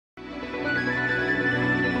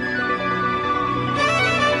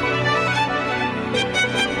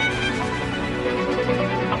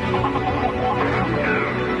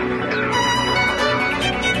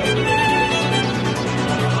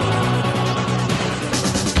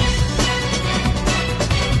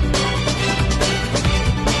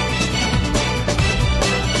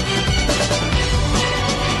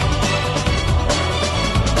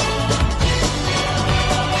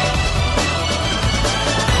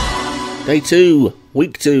Day 2,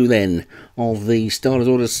 week 2 then, of the Starters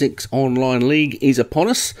Order 6 online league is upon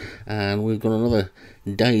us, and we've got another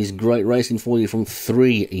day's great racing for you from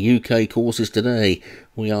 3 UK courses today.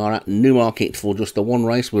 We are at Newmarket for just the one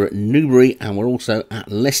race, we're at Newbury, and we're also at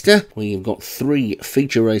Leicester. We've got 3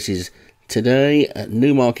 feature races today. At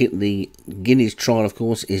Newmarket, the Guineas Trial, of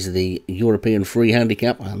course, is the European Free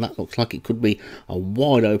Handicap, and that looks like it could be a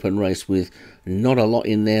wide open race with not a lot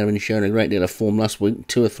in there and showing a great deal of form last week.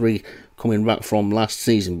 2 or 3 coming back from last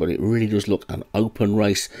season, but it really does look an open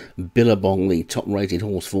race. Billabong, the top rated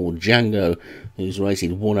horse for Django, who's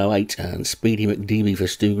rated 108, and Speedy McDeeby for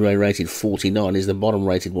Stu Gray rated 49 is the bottom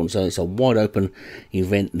rated one, so it's a wide open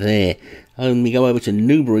event there. And we go over to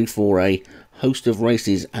Newbury for a host of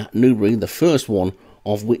races at Newbury, the first one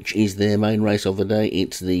of which is their main race of the day.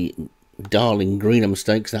 It's the Darling Greenham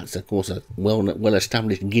Stakes. That's of course a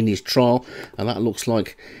well-established Guineas Trial, and that looks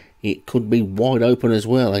like it could be wide open as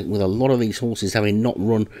well, with a lot of these horses having not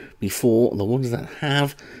run before. The ones that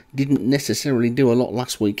have didn't necessarily do a lot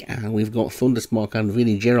last week, and we've got Thunderspark and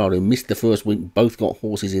Vinnie Gerard, who missed the first week. Both got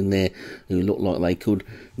horses in there who look like they could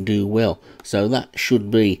do well, so that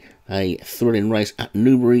should be a thrilling race at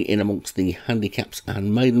Newbury in amongst the handicaps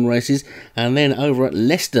and maiden races. And then over at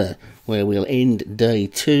Leicester, where we'll end day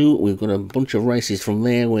 2, we've got a bunch of races from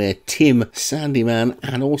there where Tim Sandyman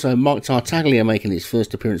and also Mike Tartaglia are making his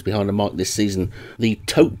first appearance behind the mic this season. The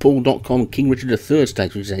Totepool.com King Richard III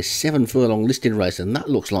Stakes, which is a 7 furlong listed race, and that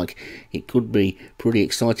looks like it could be pretty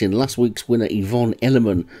exciting. Last week's winner Yvonne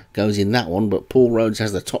Elliman goes in that one, but Paul Rhodes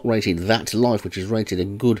has the top rated That Life, which is rated a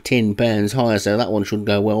good £10 higher, so that one should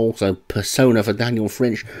go well. Also Persona for Daniel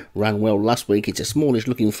French ran well last week. It's a smallish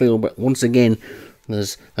looking field, but once again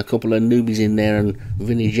there's a couple of newbies in there, and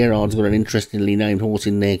Vinnie Gerard's got an interestingly named horse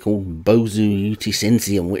in there called Bozu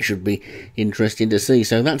Utisensium, which should be interesting to see.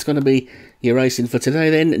 So that's going to be your racing for today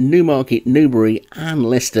then. Newmarket, Newbury and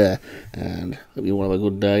Leicester, and hope you all have a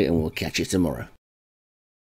good day, and we'll catch you tomorrow.